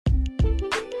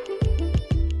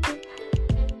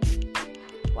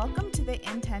Welcome to the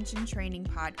Intention Training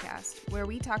Podcast, where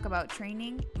we talk about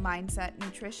training, mindset,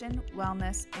 nutrition,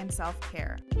 wellness, and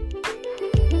self-care.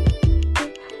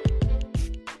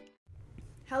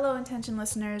 Hello, Intention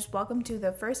listeners. Welcome to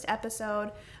the first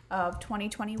episode of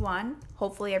 2021.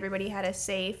 Hopefully everybody had a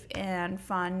safe and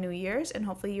fun New Year's, and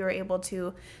hopefully you were able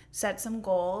to set some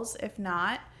goals. If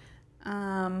not,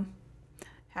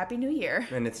 Happy New Year.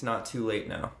 And it's not too late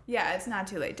now. Yeah, it's not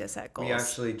too late to set goals. We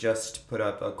actually just put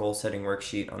up a goal-setting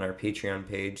worksheet on our Patreon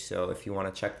page, so if you want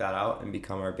to check that out and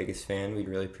become our biggest fan, we'd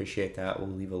really appreciate that. We'll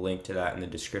leave a link to that in the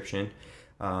description.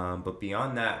 But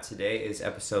beyond that, today is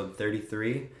episode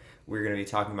 33. We're going to be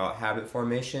talking about habit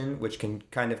formation, which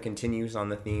kind of continues on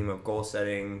the theme of goal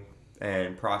setting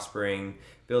and prospering,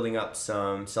 building up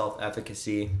some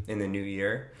self-efficacy in the new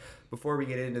year. Before we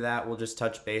get into that, we'll just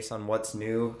touch base on what's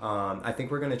new. I think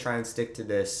we're going to try and stick to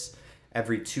this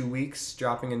every 2 weeks,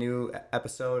 dropping a new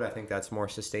episode. I think that's more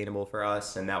sustainable for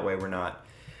us, and that way we're not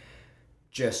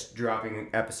just dropping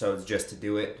episodes just to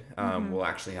do it. We'll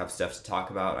actually have stuff to talk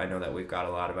about. I know that we've got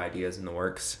a lot of ideas in the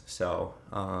works. So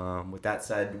with that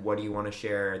said, what do you want to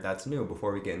share that's new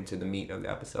before we get into the meat of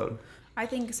the episode? I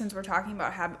think since we're talking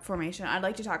about habit formation, I'd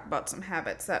like to talk about some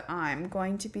habits that I'm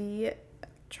going to be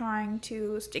trying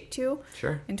to stick to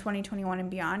in 2021 and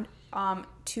beyond.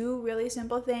 Two really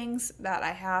simple things that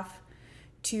I have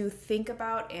to think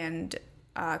about and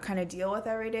kind of deal with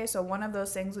every day. So one of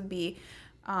those things would be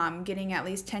getting at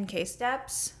least 10K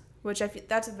steps, which I feel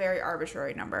that's a very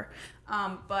arbitrary number.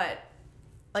 But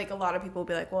like a lot of people will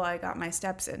be like, well, I got my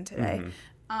steps in today.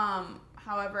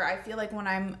 However, I feel like when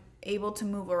I'm able to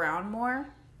move around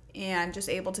more and just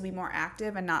able to be more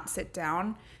active and not sit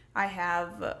down,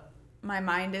 my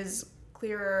mind is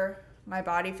clearer, my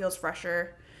body feels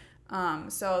fresher.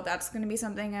 So that's going to be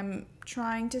something I'm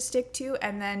trying to stick to.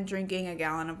 And then drinking a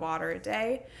gallon of water a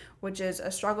day, which is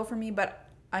a struggle for me, but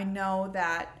I know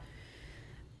that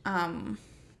now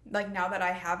that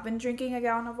I have been drinking a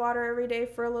gallon of water every day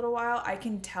for a little while, I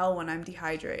can tell when I'm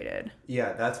dehydrated.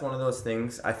 Yeah, that's one of those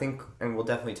things, I think, and we'll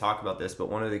definitely talk about this, but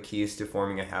one of the keys to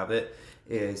forming a habit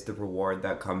is the reward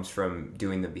that comes from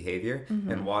doing the behavior.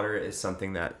 And water is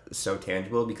something that's so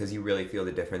tangible because you really feel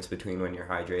the difference between when you're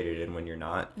hydrated and when you're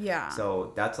not. Yeah.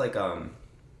 So that's like,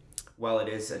 while it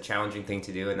is a challenging thing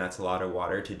to do and that's a lot of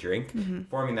water to drink,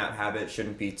 forming that habit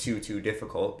shouldn't be too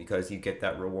difficult because you get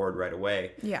that reward right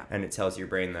away. Yeah. And it tells your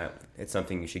brain that it's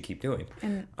something you should keep doing.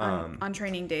 And on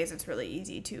training days, it's really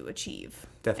easy to achieve.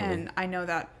 Definitely. And I know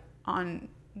that on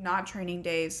not training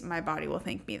days, my body will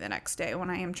thank me the next day when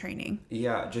I am training.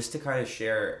 Yeah, just to kind of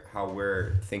share how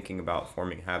we're thinking about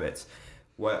forming habits.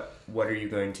 What are you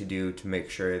going to do to make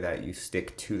sure that you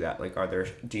stick to that? Like,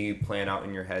 do you plan out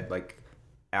in your head like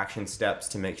action steps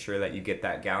to make sure that you get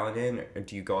that gallon in, or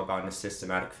do you go about in a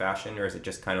systematic fashion, or is it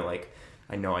just kind of like,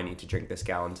 I know I need to drink this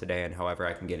gallon today and however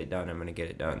I can get it done, I'm going to get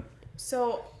it done?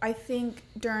 So I think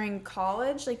during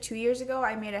college, like 2 years ago,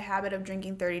 I made a habit of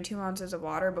drinking 32 ounces of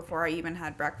water before I even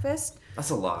had breakfast. That's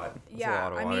a lot. That's a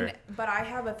lot of water. But I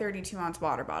have a 32 ounce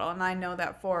water bottle and I know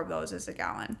that 4 of those is a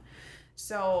gallon.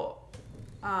 So,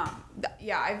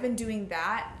 I've been doing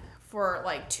that for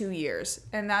like 2 years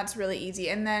and that's really easy.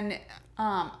 And then,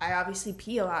 I obviously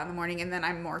pee a lot in the morning and then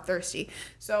I'm more thirsty.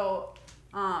 So,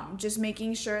 just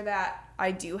making sure that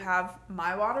I do have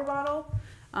my water bottle.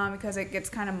 Because it gets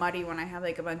kind of muddy when I have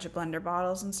like a bunch of blender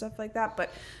bottles and stuff like that.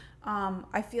 But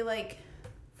I feel like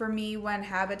for me, when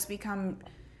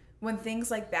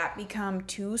things like that become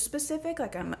too specific,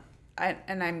 like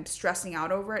I'm stressing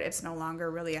out over it, it's no longer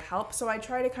really a help. So I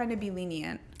try to kind of be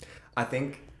lenient. I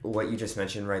think what you just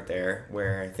mentioned right there,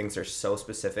 where things are so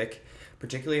specific,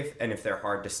 particularly if they're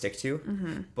hard to stick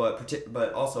to,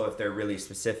 but also if they're really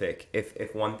specific,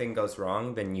 if one thing goes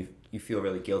wrong, then you feel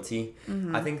really guilty.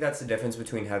 I think that's the difference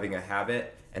between having a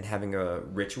habit and having a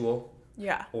ritual.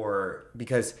 Yeah. Or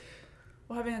because...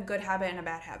 Well, having a good habit and a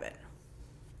bad habit.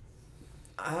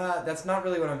 That's not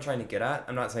really what I'm trying to get at.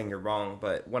 I'm not saying you're wrong,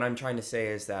 but what I'm trying to say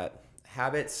is that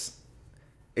habits,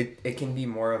 it can be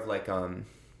more of like a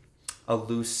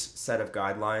loose set of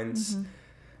guidelines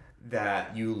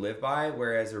that you live by,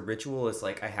 whereas a ritual is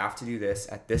like, I have to do this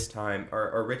at this time,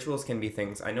 or rituals can be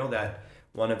things. I know that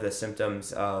one of the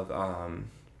symptoms of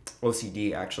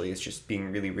OCD actually is just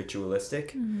being really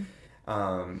ritualistic.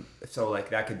 So like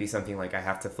that could be something like I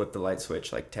have to flip the light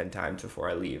switch like 10 times before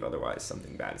I leave, otherwise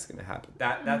something bad is going to happen.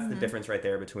 That's the difference right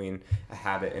there between a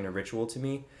habit and a ritual to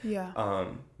me. Yeah.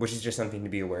 Which is just something to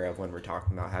be aware of when we're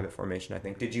talking about habit formation, I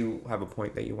think. Did you have a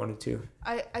point that you wanted to?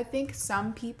 I think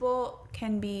some people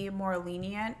can be more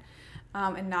lenient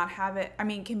and not have it, I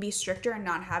mean, can be stricter and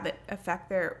not have it affect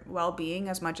their well-being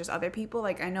as much as other people.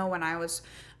 Like, I know when I was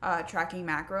tracking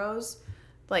macros,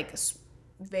 like,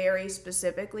 very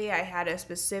specifically, I had a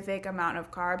specific amount of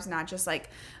carbs, not just like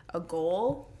a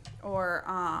goal or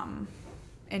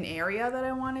an area that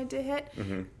I wanted to hit.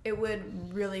 It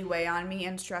would really weigh on me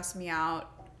and stress me out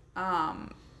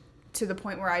to the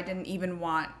point where I didn't even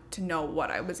want to know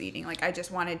what I was eating. Like, I just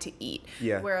wanted to eat.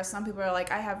 Yeah. Whereas some people are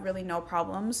like, I have really no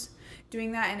problems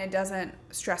doing that, and it doesn't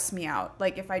stress me out.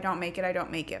 Like, if I don't make it, I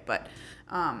don't make it. But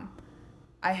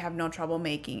I have no trouble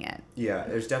making it. Yeah,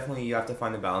 there's definitely, you have to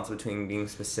find the balance between being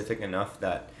specific enough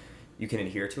that you can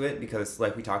adhere to it, because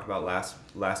like we talked about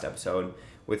last episode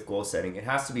with goal setting, it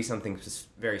has to be something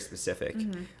very specific.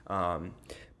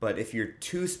 But if you're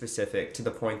too specific to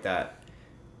the point that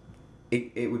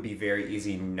it would be very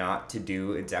easy not to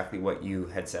do exactly what you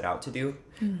had set out to do.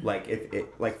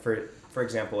 Like, for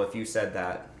example, if you said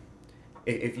that,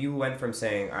 if you went from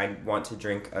saying I want to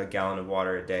drink a gallon of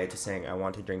water a day to saying I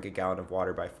want to drink a gallon of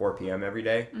water by 4 p.m. every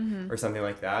day, or something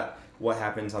like that, what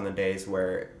happens on the days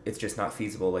where it's just not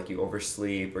feasible, like you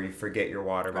oversleep or you forget your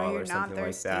water bottle or something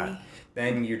like that?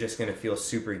 Then you're just going to feel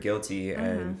super guilty.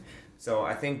 And so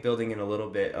I think building in a little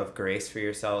bit of grace for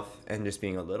yourself and just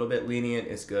being a little bit lenient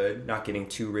is good, not getting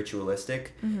too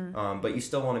ritualistic, but you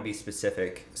still want to be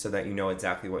specific so that you know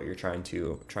exactly what you're trying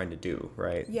to do,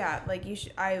 right? Yeah, like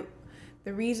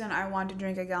the reason I want to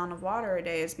drink a gallon of water a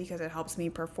day is because it helps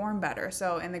me perform better.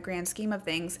 So in the grand scheme of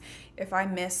things, if I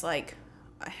miss like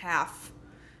a half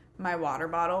my water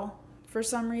bottle for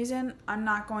some reason, I'm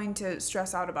not going to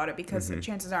stress out about it, because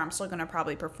chances are I'm still going to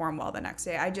probably perform well the next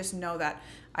day. I just know that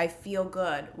I feel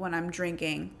good when I'm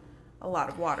drinking a lot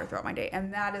of water throughout my day.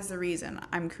 And that is the reason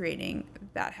I'm creating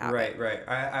that habit. Right.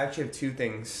 I actually have two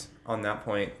things on that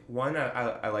point. One,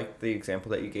 I like the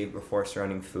example that you gave before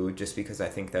surrounding food, just because I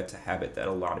think that's a habit that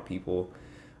a lot of people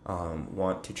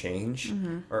want to change,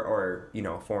 or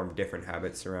form different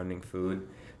habits surrounding food.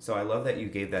 So I love that you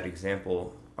gave that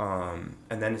example. And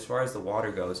then as far as the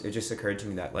water goes, it just occurred to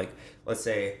me that, like, let's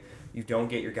say you don't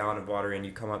get your gallon of water and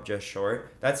you come up just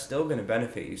short, that's still going to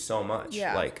benefit you so much.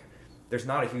 Yeah. Like, there's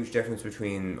not a huge difference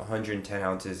between 110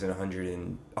 ounces and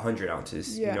 100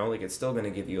 ounces. Yeah. Like, it's still going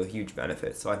to give you a huge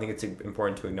benefit. So I think it's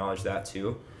important to acknowledge that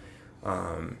too.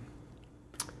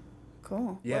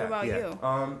 Cool. Yeah, what about you?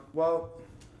 Well,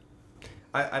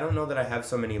 I don't know that I have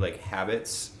so many like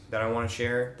habits that I want to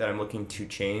share that I'm looking to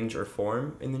change or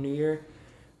form in the new year,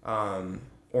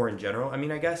 or in general. I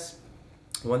mean, I guess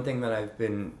one thing that I've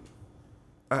been,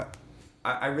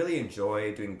 I really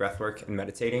enjoy doing breath work and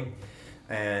meditating.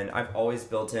 And I've always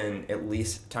built in at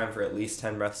least time for at least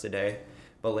 10 breaths a day.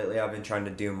 But lately I've been trying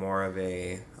to do more of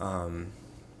a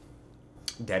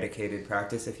dedicated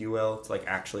practice, if you will. It's like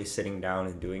actually sitting down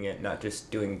and doing it, not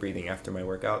just doing breathing after my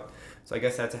workout. So I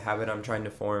guess that's a habit I'm trying to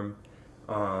form.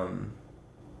 I'm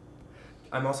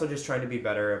also just trying to be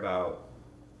better about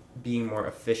being more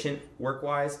efficient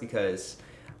work-wise, because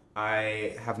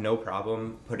I have no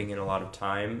problem putting in a lot of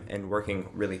time and working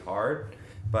really hard.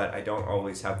 But I don't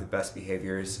always have the best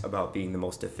behaviors about being the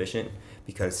most efficient,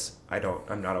 because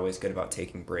I'm not always good about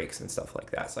taking breaks and stuff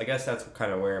like that. So I guess that's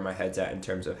kind of where my head's at in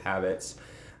terms of habits.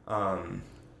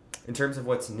 In terms of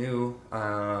what's new,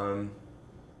 I'm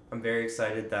very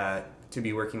excited to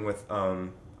be working with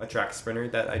a track sprinter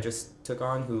that I just took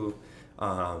on, who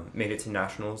made it to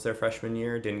nationals their freshman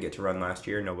year. Didn't get to run last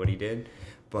year. Nobody did.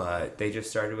 But they just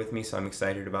started with me, so I'm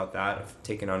excited about that. I've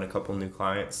taken on a couple new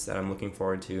clients that I'm looking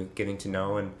forward to getting to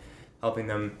know and helping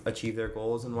them achieve their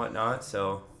goals and whatnot.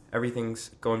 So everything's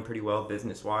going pretty well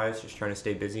business-wise, just trying to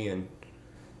stay busy and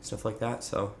stuff like that.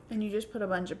 So. And you just put a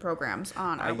bunch of programs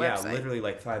on our website. Yeah, literally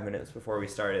like 5 minutes before we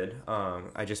started.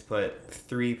 I just put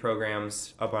 3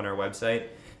 programs up on our website.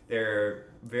 They're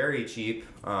very cheap,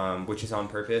 which is on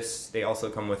purpose. They also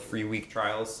come with free week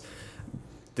trials.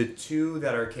 The 2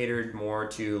 that are catered more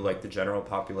to like the general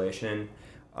population,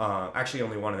 actually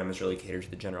only one of them is really catered to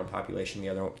the general population. The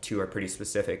other 2 are pretty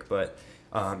specific, but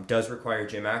does require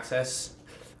gym access.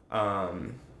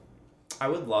 I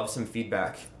would love some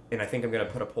feedback, and I think I'm going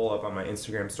to put a poll up on my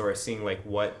Instagram story seeing like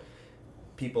what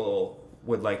people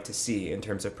would like to see in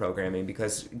terms of programming,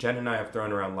 because Jen and I have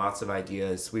thrown around lots of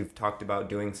ideas. We've talked about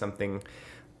doing something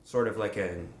sort of like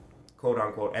a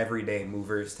quote-unquote everyday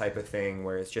movers type of thing,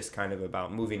 where it's just kind of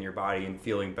about moving your body and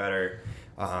feeling better,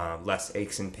 less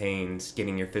aches and pains,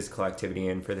 getting your physical activity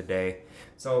in for the day.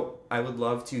 So I would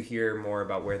love to hear more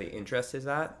about where the interest is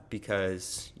at,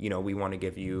 because we want to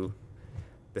give you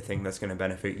the thing that's going to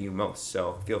benefit you most.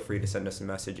 So feel free to send us a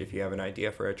message if you have an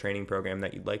idea for a training program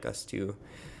that you'd like us to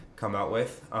come out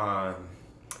with.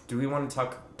 Do we want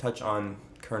to touch on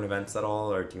current events at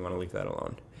all, or do you want to leave that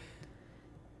alone?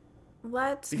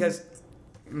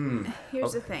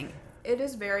 Here's the thing. It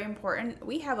is very important.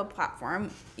 We have a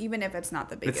platform, even if it's not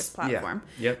the biggest platform.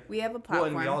 Yeah, yep. We have a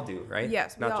platform. Well, and we all do, right?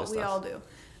 Yes, we all do.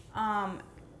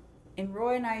 And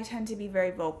Roy and I tend to be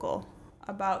very vocal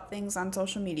about things on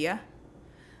social media.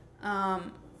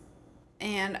 And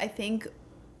I think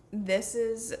this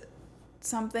is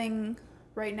something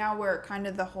right now where kind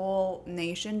of the whole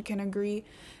nation can agree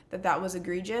that was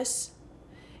egregious.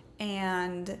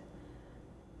 And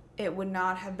it would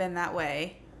not have been that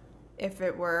way if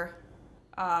it were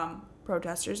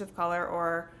protesters of color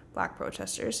or black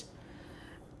protesters.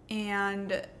 And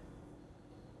here's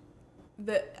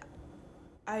the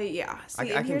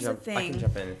thing. I can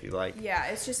jump in if you like. Yeah,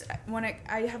 it's just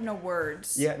I have no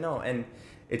words. Yeah, no, and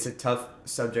it's a tough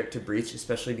subject to breach,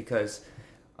 especially because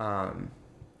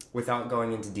without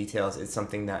going into details, it's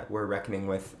something that we're reckoning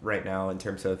with right now in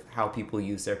terms of how people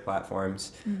use their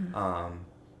platforms,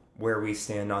 where we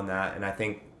stand on that. And I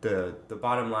think the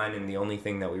bottom line and the only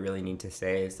thing that we really need to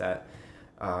say is that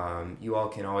you all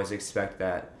can always expect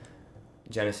that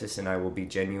Genesis and I will be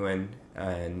genuine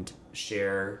and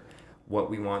share what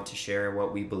we want to share,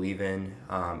 what we believe in,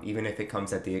 even if it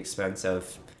comes at the expense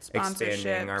of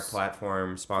expanding our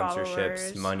platform, sponsorships,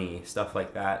 followers, money, stuff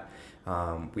like that.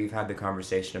 We've had the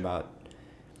conversation about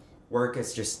work.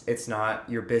 It's not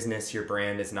your business, your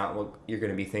brand is not what you're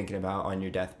going to be thinking about on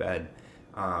your deathbed.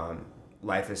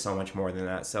 Life is so much more than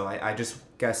that. So I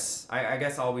guess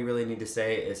all we really need to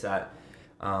say is that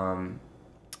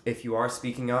if you are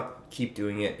speaking up, keep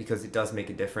doing it, because it does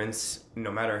make a difference. No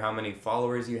matter how many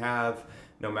followers you have,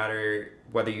 no matter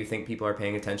whether you think people are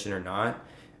paying attention or not,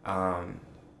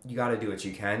 you got to do what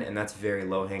you can. And that's very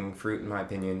low-hanging fruit, in my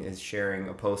opinion, is sharing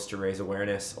a post to raise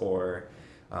awareness, or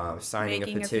signing a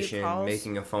petition,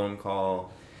 making a phone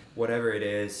call, whatever it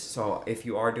is. So if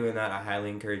you are doing that, I highly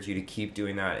encourage you to keep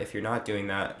doing that. If you're not doing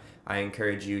that, I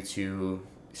encourage you to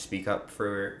speak up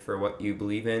for what you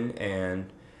believe in.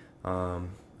 And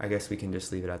I guess we can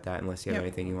just leave it at that, unless you have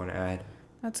anything you want to add.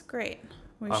 That's great.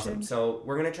 Awesome. So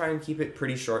we're going to try and keep it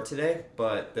pretty short today,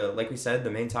 but like we said, the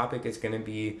main topic is going to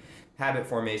be habit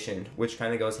formation, which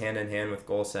kind of goes hand in hand with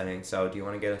goal setting. So do you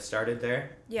want to get us started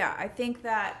there? Yeah, I think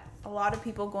that a lot of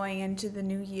people going into the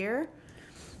new year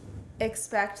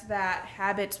expect that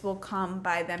habits will come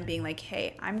by them being like,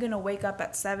 hey, I'm going to wake up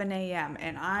at 7 a.m.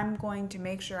 and I'm going to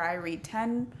make sure I read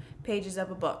 10 pages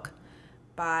of a book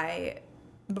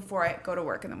before I go to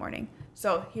work in the morning.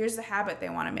 So here's the habit they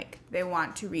want to make. They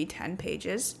want to read 10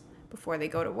 pages before they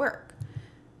go to work.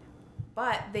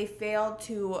 But they fail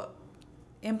to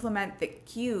implement the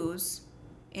cues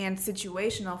and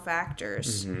situational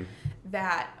factors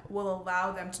that will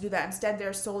allow them to do that. Instead,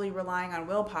 they're solely relying on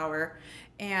willpower.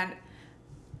 And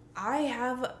I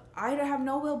have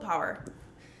no willpower.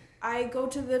 I go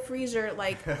to the freezer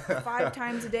like 5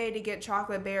 times a day to get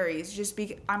chocolate berries.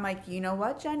 I'm like, you know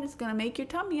what, Jen? It's going to make your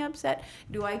tummy upset.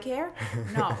 Do I care?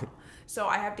 No. So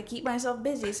I have to keep myself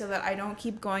busy so that I don't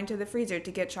keep going to the freezer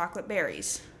to get chocolate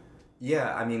berries.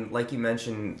 Yeah, I mean, like you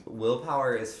mentioned,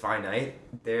 willpower is finite.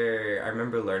 I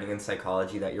remember learning in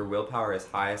psychology that your willpower is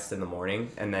highest in the morning,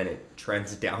 and then it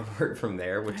trends downward from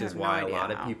there, which is why a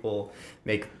lot of people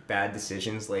make bad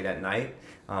decisions late at night.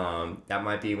 That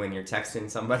might be when you're texting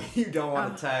somebody you don't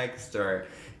want to text, or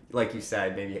like you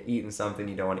said, maybe eating something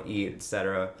you don't want to eat,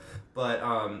 etc. But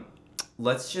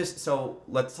let's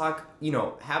talk,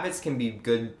 habits can be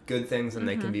good things, and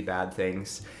they can be bad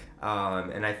things.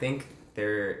 And I think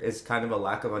there is kind of a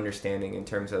lack of understanding in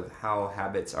terms of how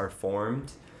habits are formed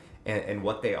and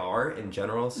what they are in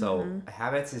general. So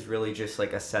habits is really just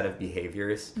like a set of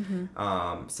behaviors.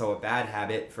 So a bad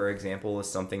habit, for example, is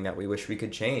something that we wish we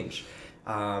could change.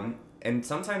 And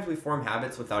sometimes we form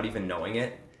habits without even knowing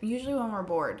it. Usually when we're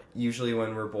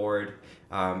bored.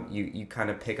 You kind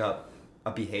of pick up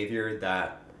a behavior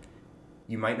that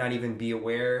you might not even be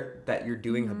aware that you're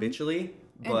doing habitually.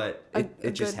 But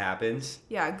it just happens.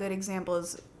 Yeah, a good example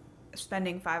is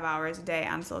spending 5 hours a day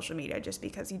on social media just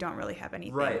because you don't really have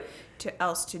anything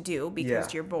else to do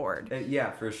because you're bored.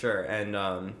 Yeah, for sure. And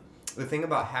the thing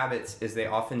about habits is they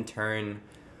often turn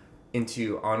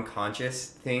into unconscious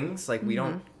things. Like we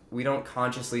don't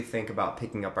consciously think about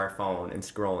picking up our phone and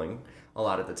scrolling a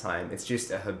lot of the time. It's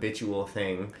just a habitual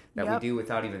thing that we do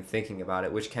without even thinking about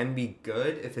it, which can be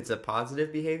good if it's a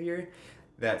positive behavior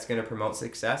that's going to promote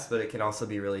success, but it can also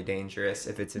be really dangerous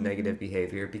if it's a negative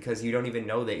behavior, because you don't even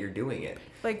know that you're doing it.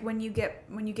 Like when you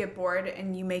get bored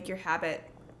and you make your habit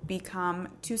become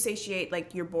to satiate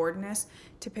like your boredness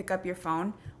to pick up your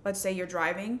phone. Let's say you're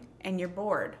driving and you're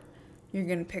bored. You're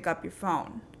going to pick up your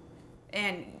phone.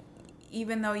 And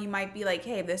even though you might be like,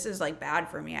 hey, this is like bad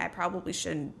for me, I probably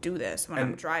shouldn't do this when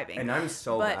I'm driving. And I'm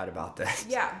so bad about this.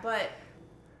 Yeah, but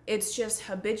it's just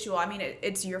habitual. I mean,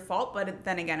 it's your fault, but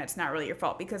then again, it's not really your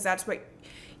fault, because that's what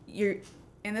you're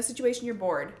in this situation. You're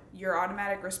bored. Your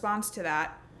automatic response to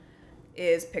that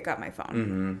is pick up my phone.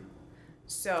 Mm-hmm.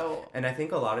 So. And I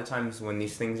think a lot of times when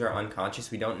these things are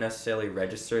unconscious, we don't necessarily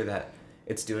register that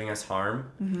it's doing us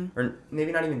harm, or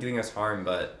maybe not even doing us harm,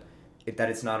 but that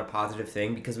it's not a positive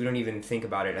thing, because we don't even think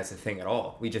about it as a thing at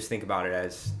all. We just think about it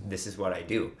as, this is what I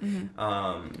do.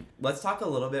 Let's talk a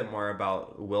little bit more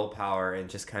about willpower and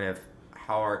just kind of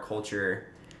how our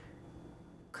culture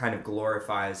kind of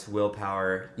glorifies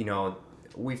willpower. You know,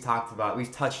 we've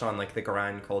touched on like the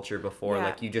grind culture before. Yeah.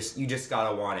 Like you just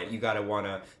gotta want it. You gotta want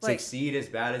to succeed as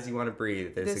bad as you want to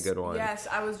breathe. That's a good one. Yes,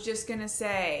 I was just gonna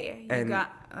say.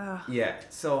 Yeah.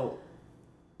 So,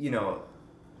 you know,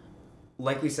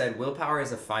 like we said, willpower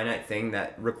is a finite thing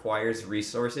that requires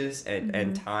resources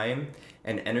and time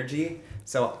and energy.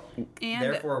 So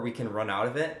therefore we can run out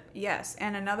of it. Yes.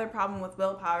 And another problem with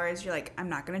willpower is you're like, I'm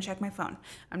not going to check my phone.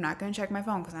 I'm not going to check my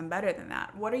phone because I'm better than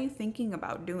that. What are you thinking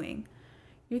about doing?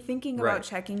 You're thinking about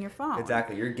checking your phone.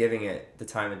 Exactly. You're giving it the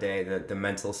time of day, the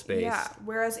mental space. Yeah.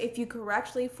 Whereas if you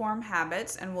correctly form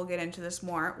habits, and we'll get into this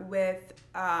more, with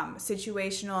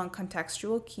situational and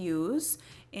contextual cues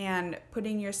and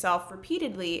putting yourself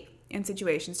repeatedly in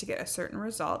situations to get a certain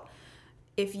result,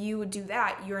 if you do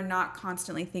that, you're not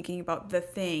constantly thinking about the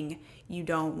thing you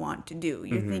don't want to do.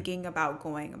 You're thinking about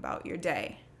going about your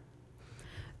day.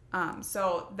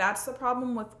 So that's the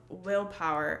problem with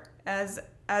willpower.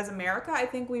 As America, I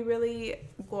think we really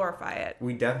glorify it.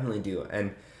 We definitely do.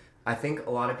 And I think a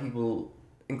lot of people,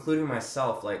 including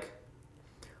myself, like,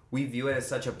 we view it as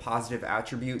such a positive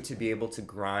attribute to be able to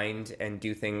grind and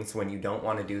do things when you don't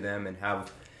want to do them and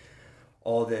have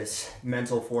all this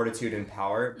mental fortitude and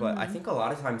power. But I think a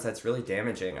lot of times that's really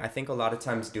damaging. I think a lot of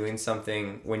times doing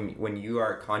something when you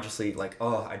are consciously like,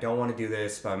 oh, I don't want to do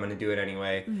this, but I'm going to do it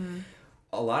anyway.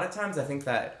 A lot of times I think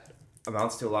that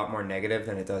amounts to a lot more negative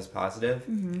than it does positive.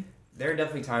 There are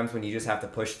definitely times when you just have to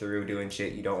push through doing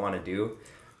shit you don't want to do.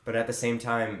 But at the same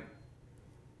time,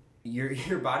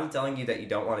 your body telling you that you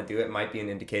don't want to do it might be an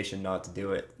indication not to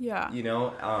do it. Yeah. You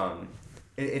know,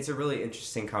 it's a really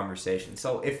interesting conversation.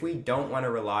 So if we don't want to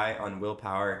rely on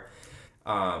willpower,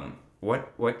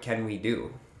 what can we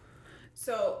do?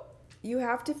 So you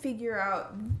have to figure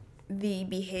out the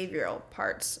behavioral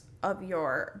parts of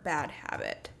your bad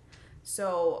habit.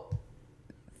 So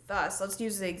thus, let's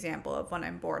use the example of when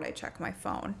I'm bored, I check my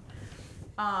phone.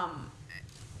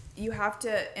 You have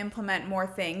to implement more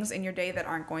things in your day that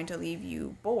aren't going to leave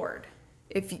you bored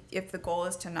if the goal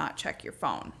is to not check your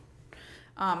phone.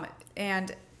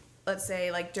 And let's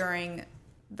say like during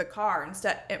the car,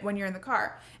 when you're in the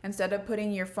car, instead of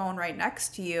putting your phone right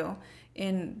next to you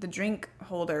in the drink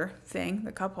holder thing,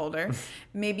 the cup holder,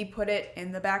 maybe put it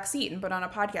in the back seat and put on a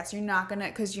podcast.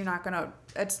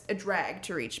 It's a drag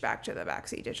to reach back to the back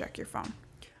seat to check your phone.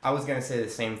 I was going to say the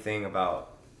same thing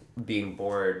about being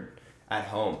bored at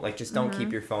home. Like, just don't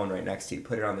keep your phone right next to you.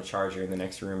 Put it on the charger in the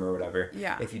next room or whatever.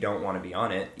 Yeah. If you don't want to be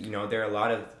on it. You know, there are a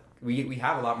lot of... We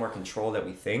have a lot more control that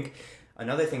we think.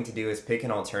 Another thing to do is pick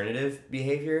an alternative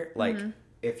behavior. Like,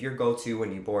 if your go-to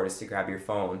when you're bored is to grab your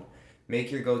phone,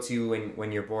 make your go-to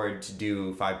when you're bored to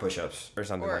do 5 push-ups or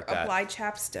something like that. Or apply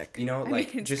chapstick. You know,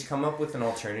 just come up with an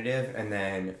alternative and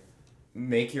then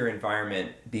make your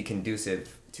environment be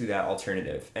conducive to that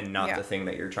alternative and not the thing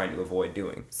that you're trying to avoid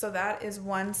doing. So that is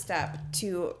one step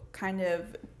to kind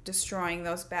of destroying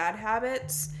those bad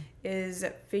habits, is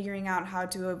figuring out how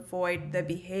to avoid the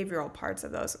behavioral parts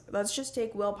of those. Let's just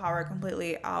take willpower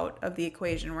completely out of the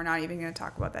equation. We're not even going to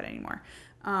talk about that anymore.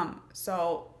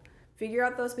 So figure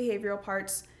out those behavioral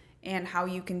parts and how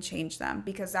you can change them,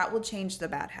 because that will change the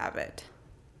bad habit.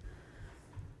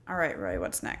 All right, Roy,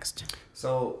 what's next?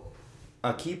 So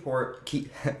a key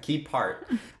part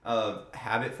of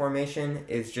habit formation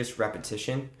is just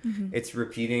repetition. It's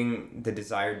repeating the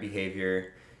desired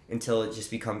behavior until it just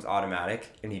becomes automatic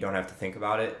and you don't have to think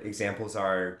about it. Examples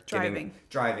are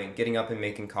getting up and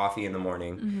making coffee in the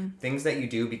morning. Things that you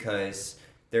do because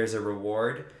there's a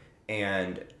reward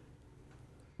and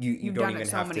you don't even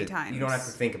have to times. You don't have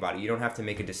to think about it. You don't have to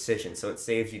make a decision. So it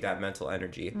saves you that mental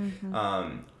energy.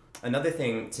 Another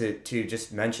thing to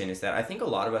just mention is that I think a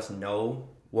lot of us know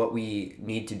what we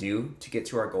need to do to get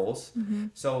to our goals.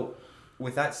 So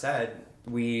with that said,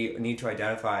 we need to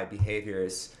identify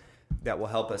behaviors that will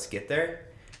help us get there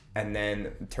and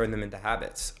then turn them into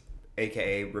habits,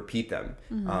 aka repeat them,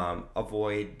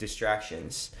 avoid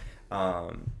distractions.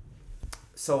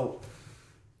 So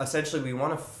essentially we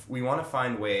want to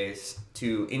find ways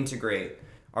to integrate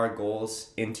our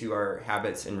goals into our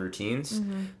habits and routines.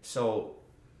 So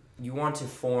you want to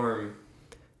form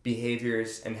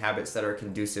behaviors and habits that are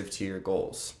conducive to your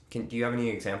goals. Do you have any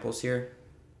examples here?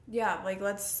 Yeah, like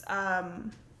let's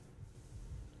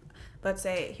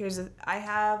say I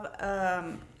have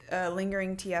a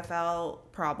lingering TFL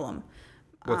problem.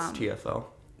 What's TFL?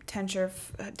 Tensor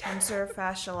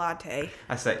fasciolate.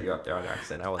 I set you up there on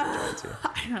accident. I wasn't trying to.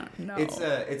 I don't know.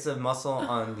 It's a muscle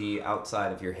on the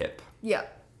outside of your hip. Yeah,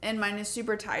 and mine is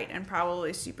super tight and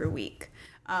probably super weak.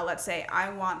 Let's say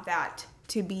I want that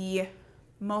to be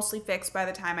mostly fixed by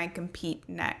the time I compete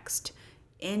next.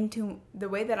 Into the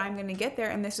way that I'm going to get there,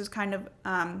 and this is kind of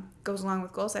goes along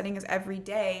with goal setting, is every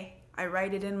day I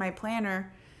write it in my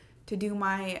planner to do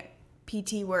my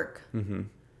PT work.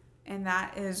 And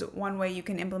that is one way you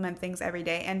can implement things every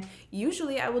day. And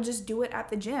usually I will just do it at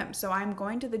the gym. So I'm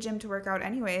going to the gym to work out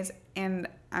anyways, and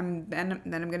then I'm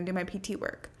going to do my PT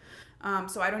work.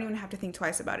 So I don't even have to think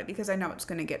twice about it because I know it's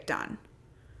going to get done.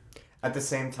 At the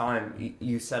same time,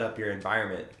 you set up your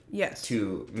environment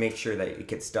to make sure that it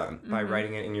gets done by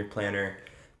writing it in your planner,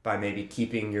 by maybe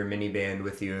keeping your mini band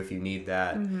with you if you need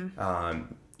that.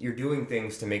 You're doing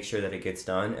things to make sure that it gets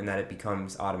done and that it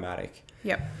becomes automatic.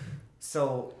 Yep.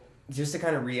 So just to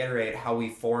kind of reiterate how we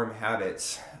form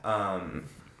habits,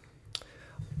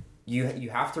 you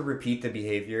have to repeat the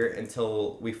behavior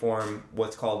until we form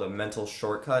what's called a mental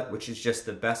shortcut, which is just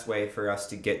the best way for us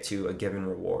to get to a given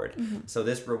reward. So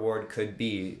this reward could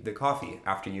be the coffee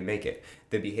after you make it.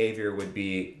 The behavior would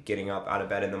be getting up out of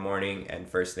bed in the morning and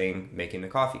first thing making the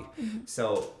coffee.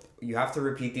 So you have to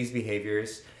repeat these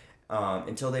behaviors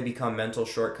until they become mental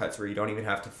shortcuts where you don't even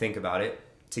have to think about it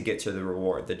to get to the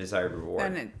reward, the desired reward.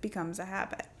 Then it becomes a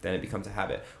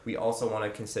habit. We also want to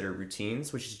consider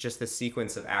routines, which is just the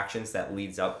sequence of actions that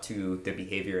leads up to the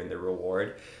behavior and the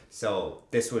reward. So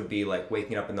this would be like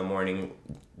waking up in the morning.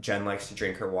 Jen likes to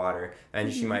drink her water,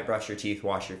 and she might brush her teeth,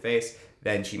 wash her face,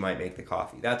 then she might make the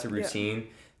coffee. That's a routine. Yeah.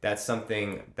 That's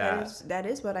something that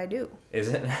is what I do. Is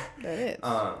it? That is.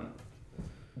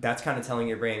 That's kind of telling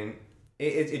your brain,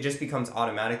 it just becomes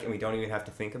automatic and we don't even have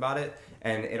to think about it.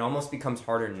 And it almost becomes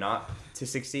harder not to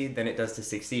succeed than it does to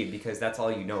succeed because that's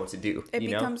all you know to do. It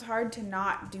becomes hard to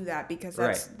not do that because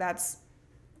that's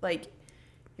like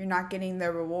you're not getting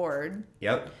the reward.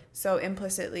 Yep. So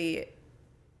implicitly,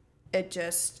 it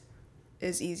just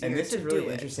is easier to do it. And this is really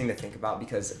interesting to think about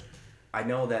because I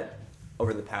know that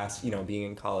over the past, being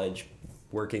in college,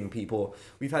 working people,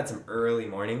 we've had some early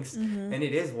mornings, and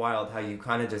it is wild how you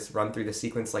kind of just run through the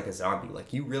sequence like a zombie.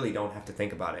 Like you really don't have to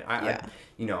think about it. I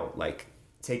like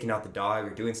taking out the dog or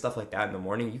doing stuff like that in the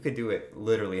morning, you could do it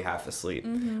literally half asleep,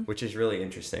 which is really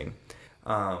interesting.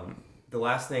 The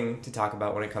last thing to talk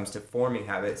about when it comes to forming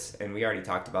habits, and we already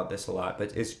talked about this a lot,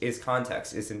 but is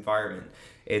context, is environment.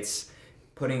 It's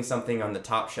putting something on the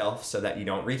top shelf so that you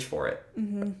don't reach for it,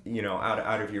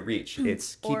 out of your reach.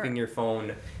 It's keeping your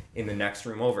phone in the next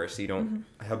room over so you don't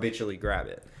habitually grab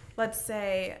it. Let's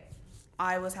say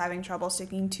I was having trouble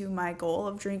sticking to my goal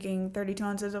of drinking 32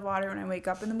 ounces of water when I wake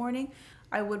up in the morning.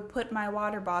 I would put my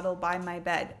water bottle by my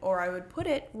bed, or I would put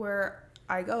it where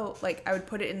I go, like I would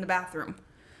put it in the bathroom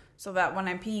so that when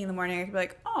I'm peeing in the morning, I could be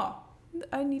like, oh,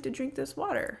 I need to drink this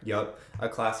water. Yep. A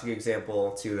classic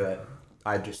example too that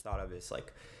I just thought of is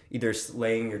like either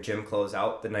laying your gym clothes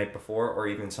out the night before, or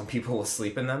even some people will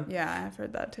sleep in them. Yeah, I've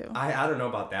heard that too. I don't know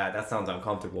about that. That sounds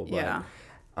uncomfortable, but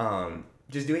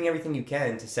just doing everything you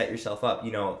can to set yourself up,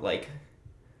 like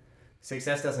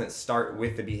success doesn't start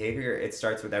with the behavior. It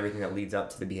starts with everything that leads up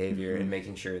to the behavior and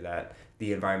making sure that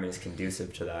the environment is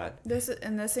conducive to that.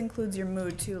 This includes your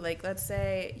mood too. Like let's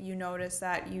say you notice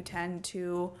that you tend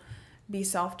to be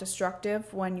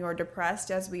self-destructive when you're depressed,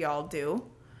 as we all do.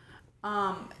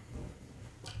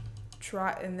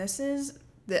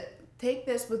 Take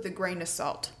this with a grain of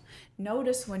salt.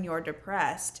 Notice when you're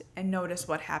depressed and notice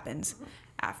what happens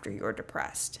after you're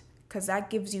depressed, because that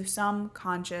gives you some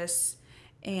conscious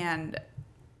and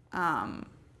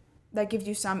that gives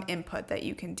you some input that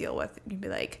you can deal with. You can be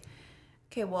like,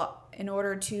 okay, well, in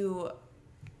order to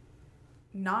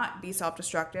not be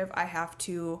self-destructive, I have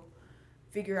to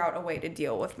figure out a way to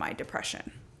deal with my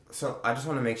depression. So I just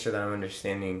want to make sure that I'm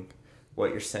understanding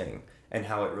what you're saying and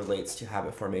how it relates to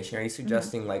habit formation. Are you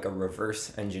suggesting like a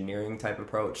reverse engineering type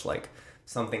approach? Like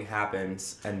something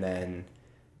happens and then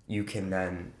you can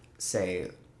then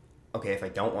say, okay, if I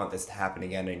don't want this to happen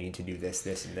again, I need to do this,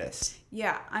 this, and this.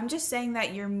 Yeah, I'm just saying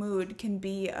that your mood can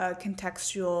be a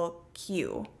contextual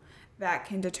cue that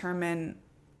can determine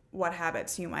what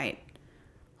habits you might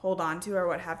hold on to or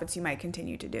what habits you might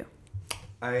continue to do.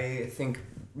 I think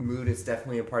mood is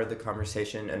definitely a part of the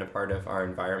conversation and a part of our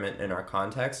environment and our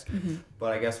context.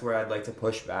 But I guess where I'd like to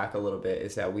push back a little bit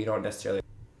is that we don't necessarily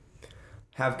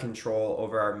have control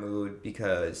over our mood,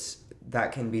 because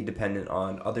that can be dependent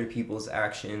on other people's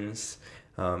actions,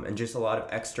 and just a lot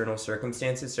of external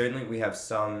circumstances. Certainly we have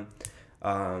some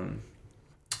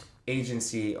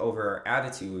agency over our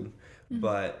attitude,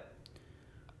 but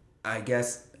I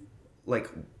guess, like,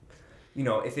 you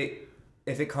know, if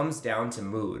it comes down to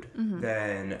mood,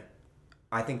 then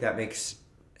I think that makes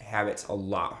habits a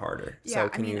lot harder. Yeah,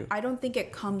 so I don't think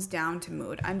it comes down to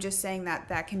mood. I'm just saying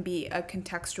that can be a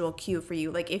contextual cue for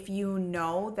you. Like, if you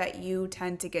know that you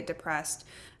tend to get depressed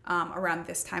around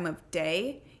this time of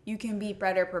day, you can be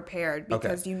better prepared,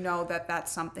 because you know that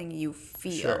that's something you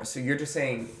feel. Sure. So you're just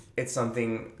saying it's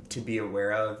something to be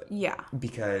aware of. Yeah.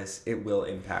 Because it will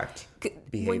impact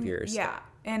behaviors.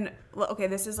 And okay,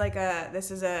 this is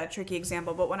a tricky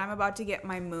example, but when I'm about to get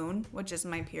my moon, which is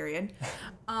my period,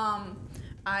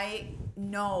 I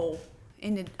know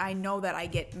that I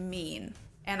get mean,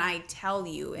 and I tell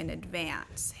you in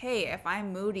advance, hey, if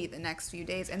I'm moody the next few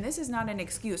days, and this is not an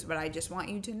excuse, but I just want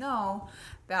you to know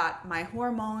that my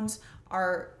hormones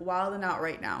are wilding out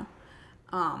right now.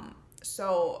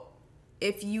 So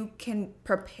if you can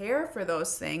prepare for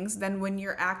those things, then when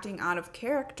you're acting out of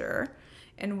character,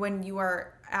 and when you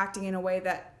are acting in a way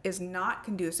that is not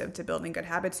conducive to building good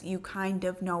habits, you kind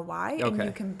of know why, and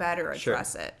you can better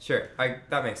address it. Sure,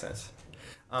 that makes sense.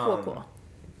 Cool.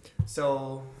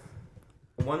 So,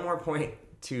 one more point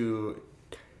to...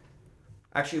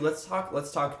 Actually, let's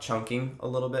talk chunking a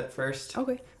little bit first.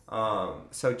 Okay.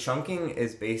 So chunking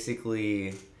is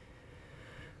basically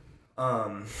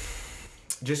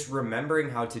just remembering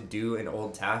how to do an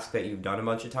old task that you've done a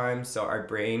bunch of times. So our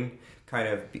brain kind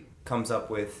of comes up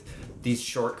with these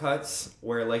shortcuts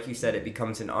where, like you said, it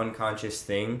becomes an unconscious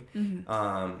thing.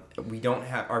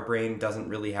 Our brain doesn't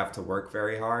really have to work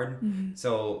very hard.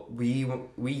 So we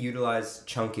utilize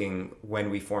chunking when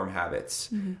we form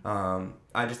habits.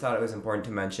 I just thought it was important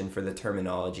to mention for the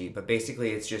terminology, but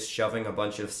basically it's just shoving a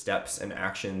bunch of steps and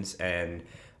actions and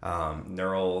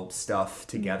neural stuff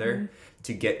together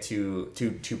to get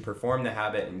to perform the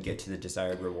habit and get to the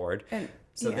desired reward.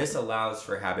 This allows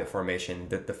for habit formation.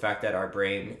 The fact that our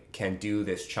brain can do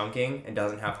this chunking and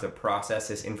doesn't have to process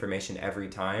this information every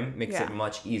time makes it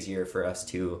much easier for us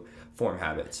to form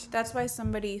habits. That's why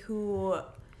somebody who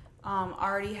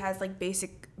already has like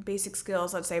basic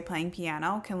skills, let's say playing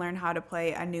piano, can learn how to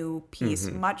play a new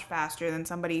piece much faster than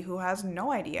somebody who has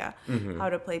no idea how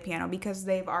to play piano, because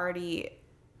they already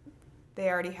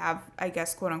have, I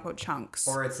guess, quote unquote chunks.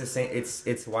 Or it's the same.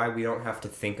 It's why we don't have to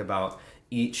think about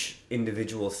each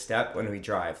individual step when we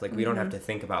drive. Like, we don't have to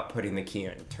think about putting the key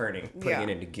in, turning, putting it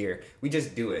into gear. We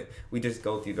just do it. We just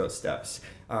go through those steps.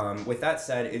 With that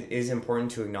said, it is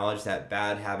important to acknowledge that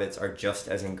bad habits are just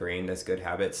as ingrained as good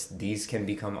habits. These can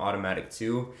become automatic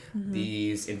too.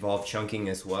 These involve chunking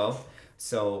as well.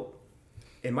 So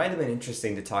it might have been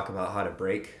interesting to talk about how to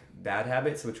break bad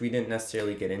habits, which we didn't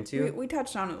necessarily get into. We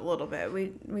touched on it a little bit.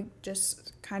 We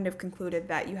just kind of concluded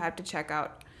that you have to check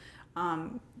out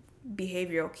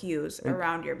behavioral cues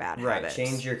around your bad habits. Right,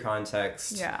 change your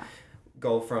context. Yeah.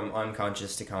 Go from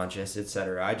unconscious to conscious,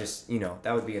 etc. I just,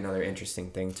 that would be another interesting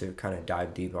thing to kind of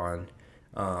dive deep on.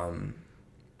 All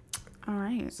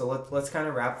right. So let's kind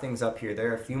of wrap things up here. There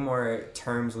are a few more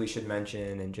terms we should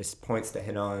mention and just points to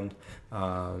hit on.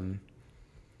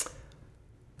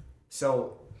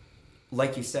 So,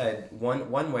 like you said,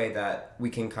 one way that we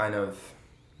can kind of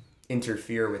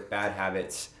interfere with bad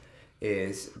habits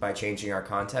is by changing our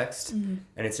context. And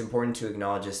it's important to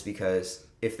acknowledge this, because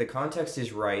if the context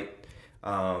is right,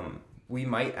 we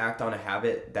might act on a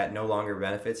habit that no longer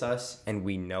benefits us, and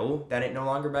we know that it no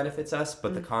longer benefits us,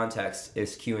 but the context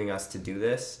is cueing us to do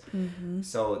this.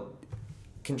 So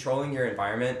controlling your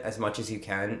environment as much as you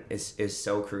can is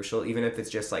so crucial, even if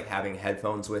it's just like having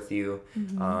headphones with you,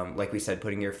 like we said,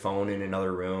 putting your phone in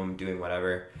another room, doing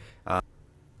whatever.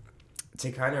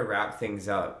 To kind of wrap things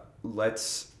up,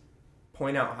 let's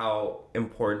point out how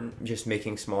important just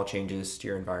making small changes to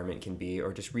your environment can be,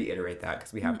 or just reiterate that,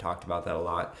 because we have talked about that a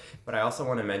lot. But I also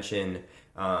want to mention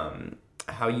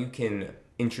how you can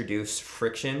introduce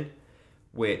friction,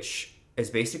 which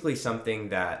is basically something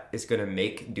that is going to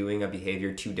make doing a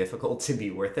behavior too difficult to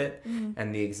be worth it.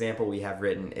 And the example we have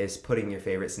written is putting your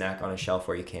favorite snack on a shelf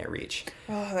where you can't reach.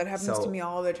 Oh, that happens to me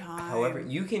all the time. However,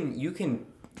 you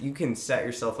can set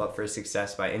yourself up for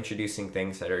success by introducing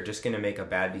things that are just going to make a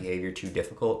bad behavior too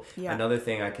difficult. Another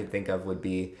thing I could think of would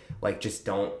be, like, just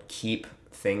don't keep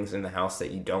things in the house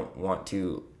that you don't want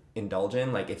to indulge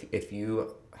in. Like, if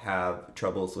you have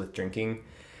troubles with drinking,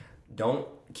 don't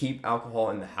keep alcohol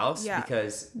in the house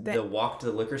because the walk to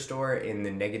the liquor store in the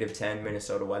 -10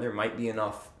 Minnesota weather might be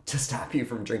enough to stop you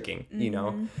from drinking, you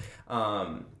know?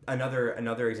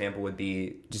 Another example would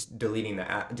be just deleting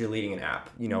an app,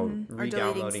 you know, or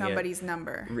deleting somebody's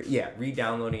number.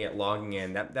 Re-downloading it, logging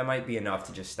in. That might be enough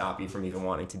to just stop you from even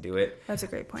wanting to do it. That's a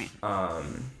great point.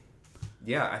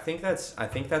 Yeah, I think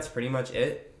that's pretty much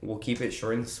it. We'll keep it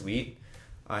short and sweet.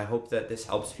 I hope that this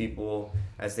helps people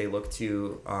as they look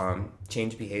to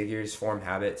change behaviors, form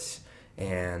habits,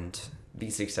 and be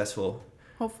successful.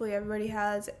 Hopefully everybody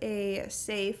has a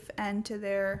safe end to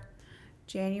their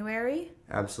January.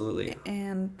 Absolutely.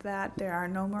 And that there are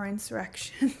no more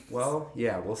insurrections. Well,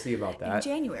 yeah, we'll see about that. In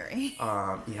January.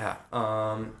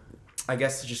 I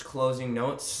guess just closing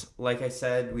notes. Like I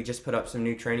said, we just put up some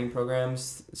new training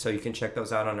programs, so you can check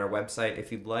those out on our website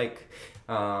if you'd like.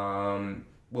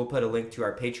 We'll put a link to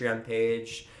our Patreon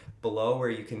page below where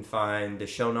you can find the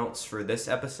show notes for this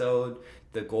episode,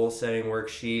 the goal setting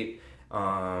worksheet,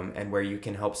 and where you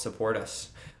can help support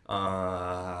us.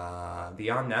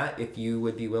 Beyond that, if you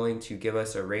would be willing to give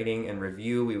us a rating and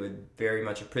review, we would very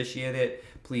much appreciate it.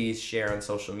 Please share on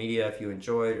social media if you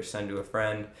enjoyed or send to a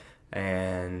friend.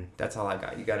 And that's all I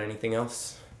got. You got anything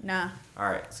else? Nah. All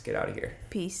right, let's get out of here.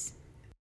 Peace.